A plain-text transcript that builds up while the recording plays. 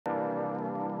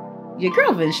Your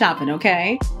girl been shopping,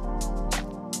 okay?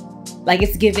 Like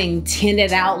it's giving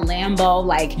tinted out Lambo,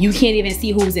 like you can't even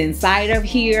see who's inside of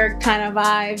here kind of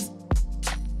vibes.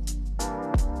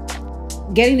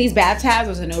 Getting these bath tabs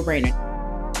was a no-brainer.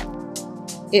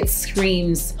 It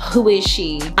screams, who is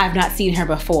she? I've not seen her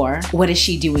before. What is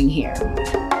she doing here?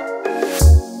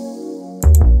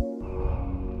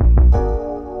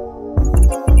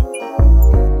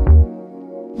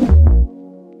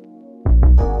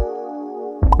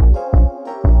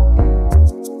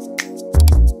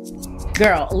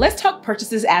 Girl, let's talk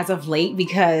purchases as of late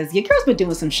because your girl's been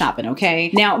doing some shopping, okay?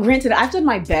 Now, granted, I've done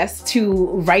my best to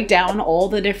write down all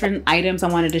the different items I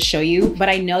wanted to show you, but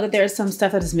I know that there's some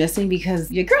stuff that is missing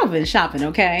because your girl been shopping,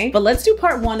 okay? But let's do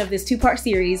part one of this two-part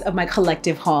series of my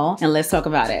collective haul and let's talk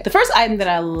about it. The first item that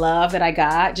I love that I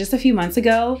got just a few months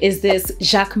ago is this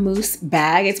Jacquemus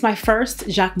bag. It's my first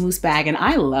Jacquemus bag and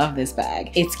I love this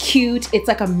bag. It's cute. It's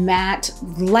like a matte,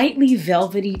 lightly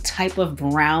velvety type of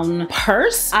brown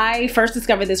purse. I first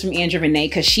discovered this from Andrea Renee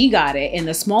because she got it in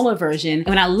the smaller version. And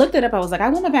when I looked it up, I was like, I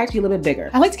want my bag to be a little bit bigger.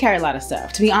 I like to carry a lot of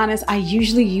stuff. To be honest, I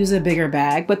usually use a bigger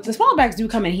bag, but the smaller bags do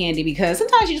come in handy because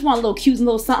sometimes you just want a little cute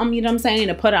little something, you know what I'm saying,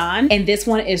 to put on. And this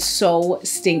one is so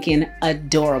stinking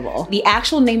adorable. The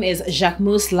actual name is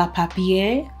Jacquemus La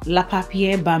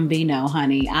Papier Bambino,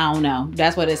 honey. I don't know.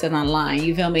 That's what it says online,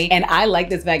 you feel me? And I like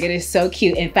this bag. It is so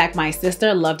cute. In fact, my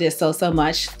sister loved it so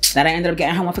much that I ended up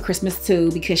getting her one for Christmas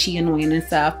too because she annoying and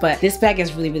stuff. But this bag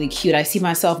is really, really cute. I see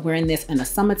myself wearing this in the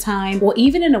summertime or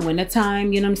even in the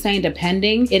wintertime, you know what I'm saying,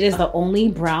 depending. It is the only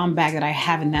brown bag that I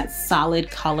have in that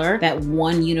solid color, that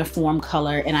one uniform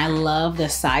color. And I love the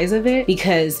size of it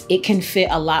because it can fit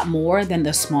a lot more than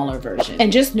the smaller version. And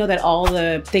just know that all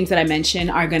the things that I mentioned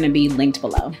are gonna be linked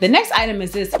below. The next item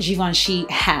is this Givenchy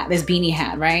hat, this beanie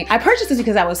hat, right? I purchased this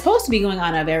because I was supposed to be going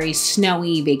on a very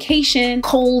snowy vacation,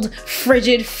 cold,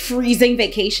 frigid, freezing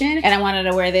vacation, and I wanted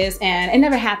to wear this and it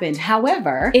never happened.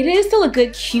 However, it is still a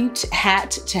good, cute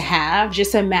hat to have.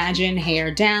 Just imagine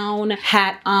hair down,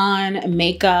 hat on,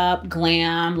 makeup,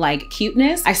 glam, like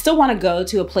cuteness. I still want to go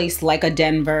to a place like a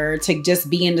Denver to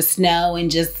just be in the snow and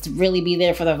just really be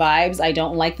there for the vibes. I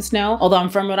don't like the snow. Although I'm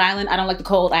from Rhode Island, I don't like the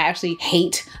cold. I actually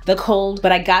hate the cold,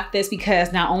 but I got this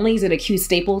because not only is it a cute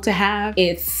staple to have,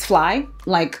 it's fly.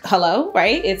 Like, hello,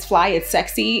 right? It's fly, it's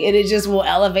sexy, and it just will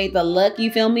elevate the look, you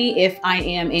feel me, if I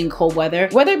am in cold weather.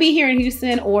 Whether it be here in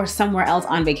Houston or somewhere else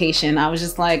on vacation, I was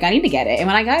just like, I need to get it. And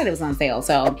when I got it, it was on sale.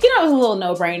 So, you know, it was a little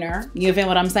no-brainer. You feel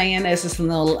what I'm saying? It's just a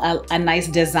little, a nice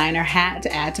designer hat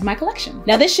to add to my collection.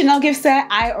 Now, this Chanel gift set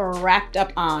I racked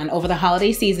up on over the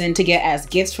holiday season to get as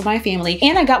gifts for my family,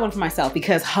 and I got one for myself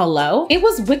because, hello, it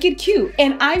was wicked cute.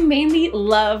 And I mainly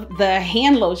love the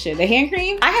hand lotion, the hand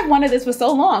cream. I have wanted this for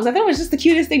so long. I thought it was just the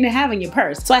cutest thing to have in your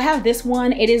purse. So I have this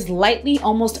one. It is lightly,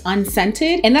 almost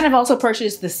unscented. And then I've also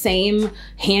purchased the same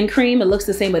hand cream. It looks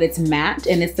the same, but it's matte,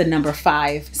 and it's the number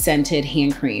 5 scented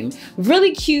hand cream.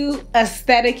 Really cute,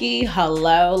 aesthetic-y,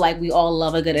 hello, like we all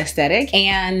love a good aesthetic.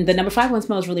 And the number 5 one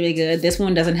smells really, really good. This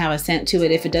one doesn't have a scent to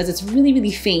it. If it does, it's really,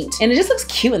 really faint. And it just looks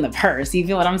cute in the purse. You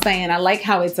feel what I'm saying? I like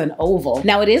how it's an oval.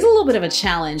 Now it is a little bit of a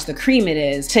challenge, the cream it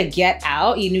is, to get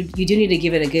out. You do need to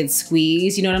give it a good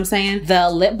squeeze, you know what I'm saying? The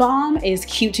lip balm is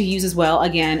cute to use as well.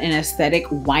 Again, an aesthetic,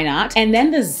 why not? And then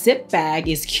the zip bag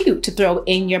is cute to throw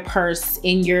in your purse,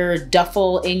 in your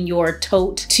duffel, in your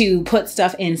tote to put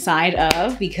stuff inside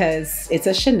of because it's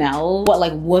a Chanel,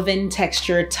 like woven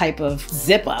texture type of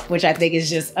zip up, which I think is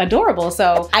just adorable.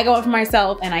 So I go it for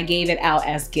myself and I gave it out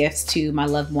as gifts to my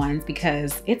loved ones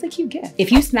because it's a cute gift.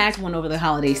 If you snagged one over the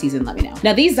holiday season, let me know.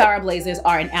 Now these Zara blazers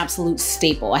are an absolute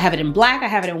staple. I have it in black, I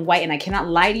have it in white, and I cannot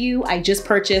lie to you, I just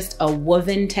purchased a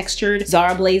woven textured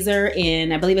Zara blazer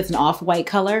in, I believe it's an off-white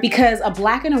color, because a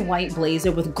black and a white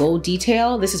blazer with gold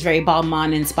detail, this is very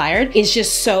Balmain inspired, is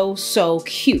just so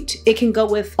cute. It can go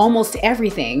with almost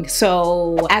everything.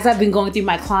 So as I've been going through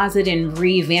my closet and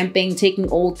revamping, taking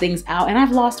old things out, and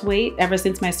I've lost weight ever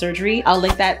since my surgery. I'll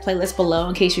link that playlist below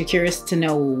in case you're curious to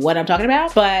know what I'm talking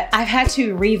about. But I've had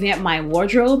to revamp my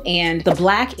wardrobe, and the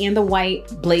black and the white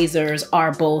blazers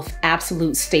are both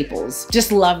absolute staples.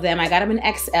 Just love them. I got them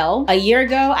in XL. A year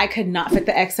ago, I could not fit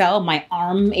the XL. My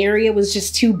arm area was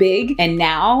just too big. And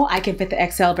now I can fit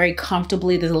the XL very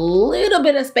comfortably. There's a little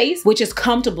bit of space, which is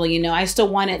comfortable. You know, I still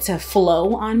want it to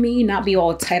flow on me, not be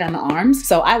all tight on the arms.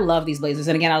 So I love these blazers.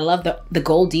 And again, I love the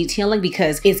gold detailing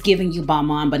because it's giving you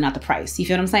Balmain, but not the price. You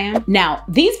feel what I'm saying? Now,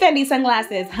 these Fendi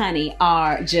sunglasses, honey,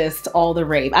 are just all the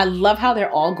rave. I love how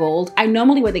they're all gold. I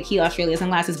normally wear the Key Australia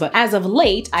sunglasses, but as of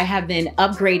late, I have been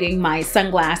upgrading my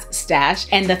sunglass stash,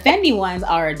 and the Fendi ones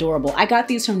are adorable. I got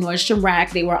these from Nordstrom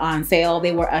Rack. They were on sale.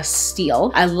 They were a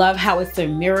steal. I love how it's the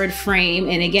mirrored frame frame.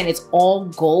 And again, it's all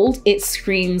gold. It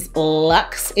screams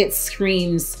luxe. It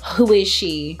screams, who is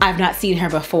she? I've not seen her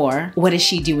before. What is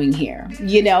she doing here?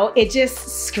 You know, it just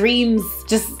screams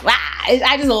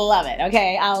I just love it,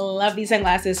 okay? I love these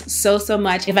sunglasses so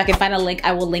much. If I can find a link,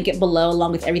 I will link it below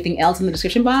along with everything else in the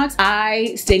description box.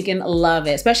 I stinking love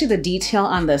it, especially the detail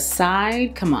on the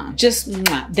side. Come on, just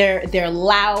they're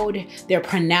loud, they're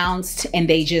pronounced, and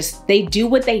they do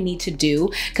what they need to do.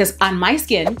 Because on my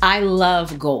skin, I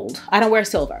love gold. I don't wear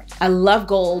silver. I love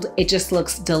gold. It just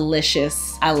looks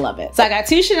delicious. I love it. So I got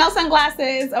two Chanel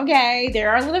sunglasses, okay?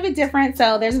 They're a little bit different,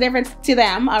 so there's a difference to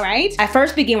them, all right? I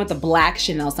first begin with the black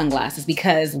Chanel sunglasses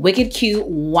because wicked cute,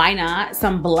 why not?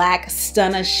 Some black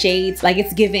stunner shades, like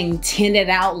it's giving tinted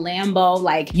out Lambo,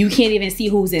 like you can't even see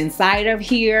who's inside of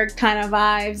here kind of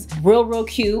vibes. Real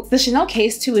cute. The Chanel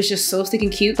case too is just so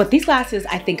stinking cute, but these glasses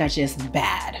I think are just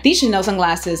bad. These Chanel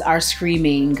sunglasses are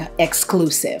screaming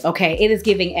exclusive, okay? It is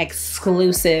giving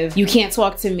exclusive. You can't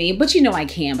talk to me, but you know I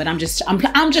can, but I'm just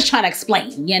trying to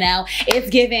explain, you know? It's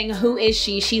giving, who is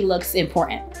she? She looks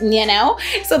important, you know?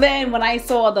 So then when I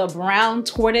saw the brown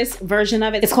tortoise version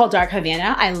of it, it's called Dark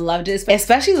Havana. I loved it,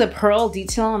 especially the pearl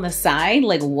detail on the side.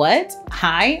 Like what?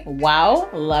 Hi, wow,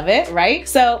 love it, right?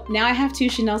 So now I have two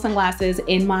Chanel sunglasses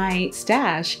in my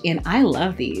stash and I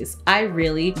love these. I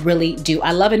really do.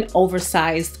 I love an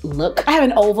oversized look. I have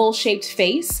an oval shaped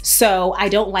face, so I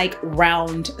don't like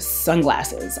round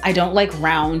sunglasses. I don't like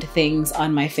round things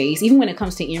on my face. Even when it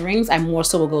comes to earrings, I more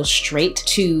so will go straight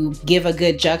to give a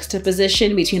good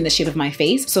juxtaposition between the shape of my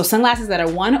face. So sunglasses that are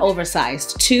one,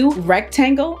 oversized, two,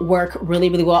 rectangle work really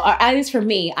well. Or at least for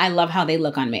me, I love how they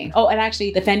look on me. Oh, and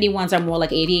actually the Fendi ones are more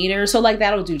like aviators, so like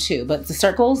that'll do too. But the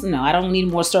circles, no, I don't need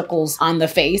more circles on the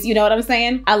face. You know what I'm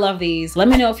saying? I love these. Let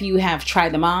me know if you have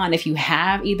tried them on. If you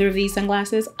have either of these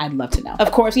sunglasses, I'd love to know.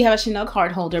 Of course, we have a Chanel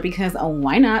card holder because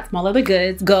why not? Small leather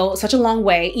goods go such a long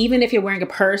way. Even if you're wearing a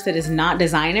purse that is not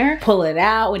designer, pull it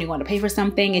out when you want to pay for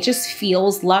something. It just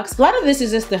feels luxe. A lot of this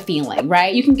is just the feeling,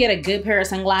 right? You can get a good pair of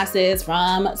sunglasses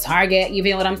from Target, you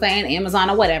feel what I'm saying? Amazon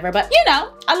or whatever, but you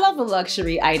know, I love a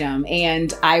luxury item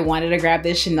and I wanted to grab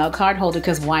this Chanel card holder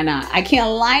because why not? I can't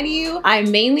lie to you. I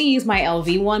mainly use my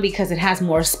LV one because it has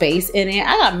more space in it.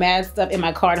 I got mad stuff in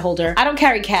my card holder. I don't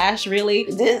carry cash really.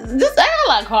 I got a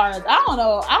lot of cards. I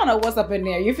don't know what's up in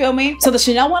there. You feel me? So the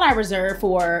Chanel one I reserve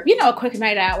for, you know, a quick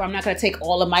night out where I'm not gonna take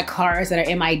all of my cards that are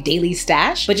in my daily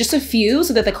stash, but just a few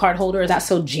so that the card holder is not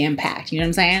so jam-packed. You know what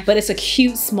I'm saying? But it's a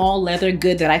cute small leather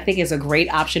good that I think is a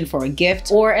great option for a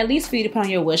gift, or at least for you to put on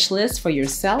your wish list for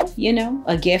yourself, you know,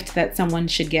 a gift that someone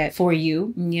should get for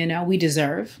you, you know, we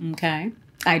deserve, okay?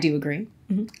 I do agree.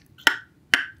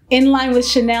 In line with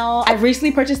Chanel, I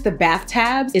recently purchased the bath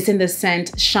tabs. It's in the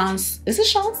scent Chance. Is it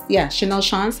Chance? Yeah, Chanel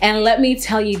Chance. And let me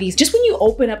tell you these, just when you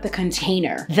open up the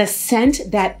container, the scent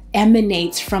that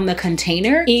emanates from the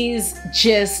container is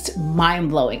just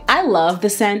mind-blowing. I love the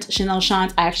scent Chanel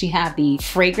Chance. I actually have the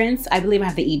fragrance. I believe I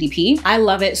have the EDP. I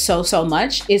love it so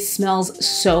much. It smells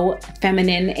so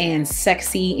feminine and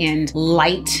sexy and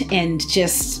light and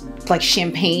just like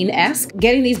champagne-esque.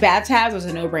 Getting these bath tabs was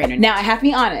a no-brainer. Now, I have to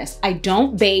be honest, I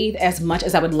don't bathe as much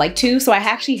as I would like to, so I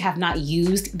actually have not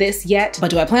used this yet, but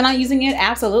do I plan on using it?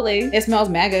 Absolutely. It smells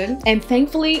mad good. And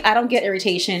thankfully, I don't get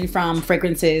irritation from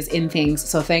fragrances in things,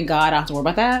 so thank God I don't have to worry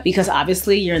about that, because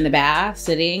obviously you're in the bath,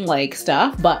 sitting, like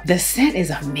stuff, but the scent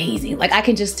is amazing. Like I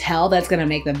can just tell that's gonna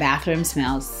make the bathroom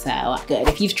smell so good.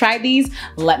 If you've tried these,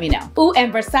 let me know. Ooh,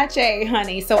 and Versace,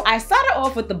 honey. So I started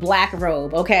off with the black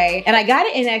robe, okay? And I got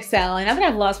it in XL, and now that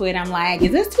I've lost weight, I'm like,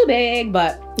 is this too big?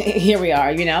 But here we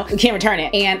are, you know, we can't return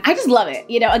it. And I just love it.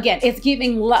 You know, again, it's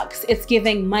giving luxe, it's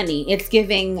giving money, it's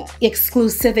giving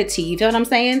exclusivity, you feel what I'm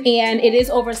saying? And it is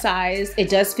oversized, it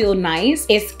does feel nice.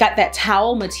 It's got that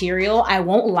towel material. I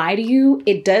won't lie to you,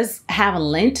 it does have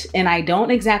lint, and I don't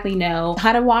exactly know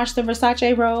how to wash the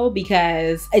Versace robe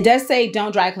because it does say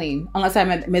don't dry clean, unless I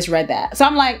misread that. So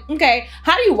I'm like, okay,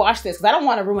 how do you wash this? Because I don't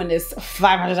want to ruin this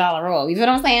 $500 robe, you feel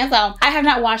what I'm saying? So I have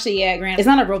not washed it yet, granted. It's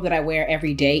not a robe that I wear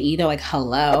every day either, like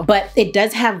hello. But it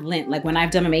does have lint. Like when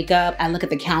I've done my makeup, I look at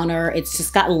the counter, it's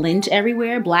just got lint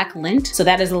everywhere, black lint. So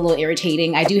that is a little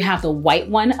irritating. I do have the white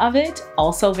one of it,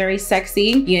 also very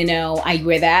sexy. You know, I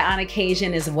wear that on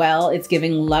occasion as well. It's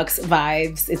giving luxe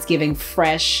vibes. It's giving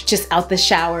fresh, just out the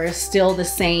shower, still the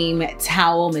same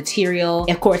towel material.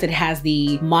 Of course, it has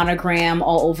the monogram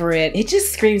all over it. It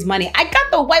just screams money. I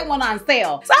got the white one on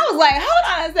sale. So I was like,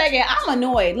 hold on a second, I'm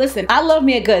annoyed. Listen, I love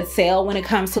me a good sale when it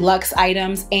comes to luxe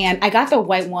items, and I got the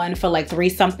white one for like $3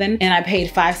 something, and I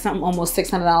paid $5 something, almost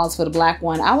 $600 for the black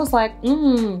one. I was like,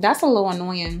 that's a little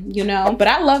annoying, you know? But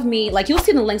I love me, like you'll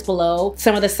see in the links below,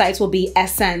 some of the sites will be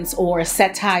Essence or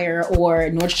Satire or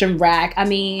Nordstrom Rack. I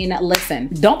mean, listen,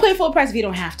 don't pay full price if you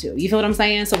don't have to. You feel what I'm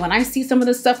saying? So when I see some of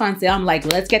this stuff on sale, I'm like,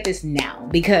 let's get this now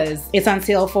because it's on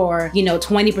sale for, you know,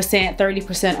 20%,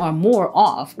 30% or more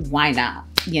off. Why not?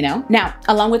 You know? Now,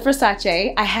 along with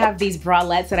Versace, I have these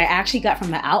bralettes that I actually got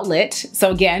from the outlet. So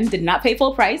again, did not pay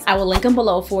full price. I will link them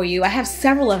below for you. I have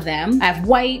several of them. I have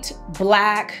white,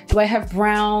 black, do I have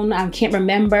brown? I can't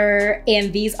remember.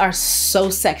 And these are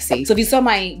so sexy. So if you saw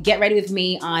my Get Ready With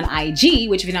Me on IG,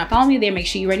 which if you're not following me there, make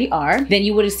sure you already are, then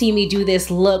you would have seen me do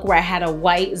this look where I had a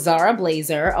white Zara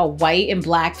blazer, a white and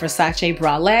black Versace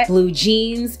bralette, blue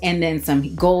jeans, and then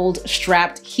some gold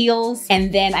strapped heels.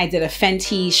 And then I did a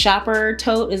Fenty shopper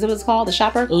tote, is it what it's called, the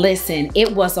shopper? Listen,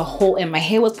 it was a whole, and my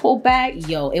hair was pulled back.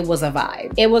 Yo, it was a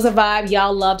vibe. It was a vibe.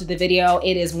 Y'all loved the video.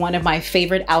 It is one of my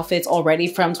favorite outfits already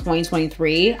from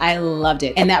 2023. I loved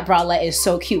it. And that bralette is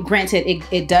so cute. Granted,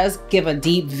 it does give a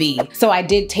deep V. So I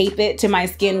did tape it to my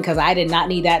skin because I did not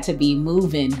need that to be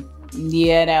moving.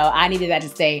 You know, I needed that to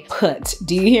stay put.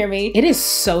 Do you hear me? It is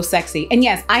so sexy. And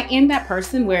yes, I am that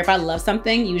person where if I love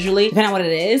something, usually, depending on what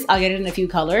it is, I'll get it in a few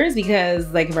colors because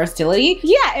like versatility.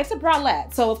 Yeah, it's a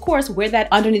bralette. So of course, wear that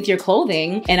underneath your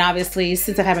clothing. And obviously,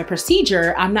 since I've had my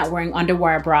procedure, I'm not wearing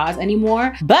underwire bras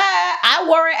anymore, but I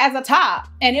wore it as a top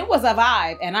and it was a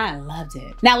vibe and I loved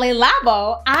it. Now, Le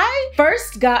Labo, I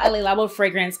first got a Le Labo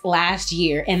fragrance last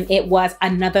year and it was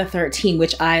Another 13,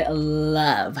 which I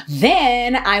love.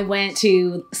 Then I went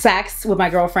to Saks with my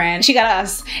girlfriend. She got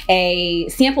us a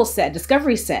sample set,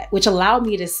 discovery set, which allowed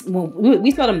me to, well, we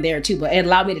smelled them there too, but it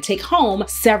allowed me to take home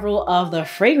several of the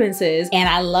fragrances and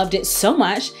I loved it so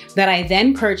much that I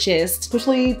then purchased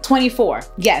Patchouli 24.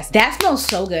 Yes, that smells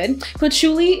so good.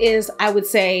 Patchouli is, I would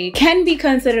say, can be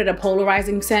considered a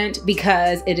polarizing scent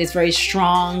because it is very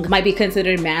strong, might be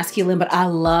considered masculine, but I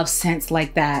love scents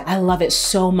like that. I love it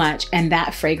so much. And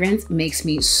that fragrance makes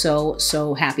me so,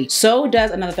 so happy. So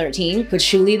does Another 13.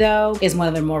 Patchouli though is one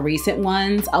of the more recent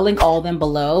ones. I'll link all of them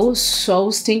below. So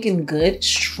stinking good,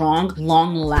 strong,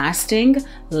 long lasting.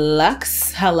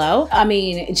 Luxe, hello. I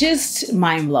mean, just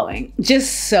mind blowing,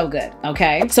 just so good.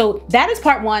 Okay. So that is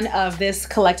part 1 of this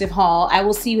collective haul. I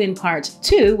will see you in part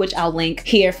 2, which I'll link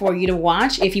here for you to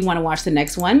watch if you want to watch the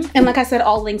next one. And like I said,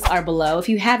 all links are below. If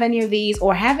you have any of these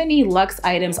or have any luxe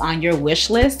items on your wish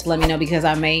list, let me know because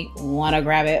I may want to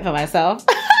grab it for myself.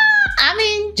 I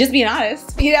mean, just being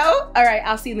honest, you know? All right,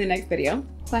 I'll see you in the next video.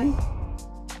 Bye.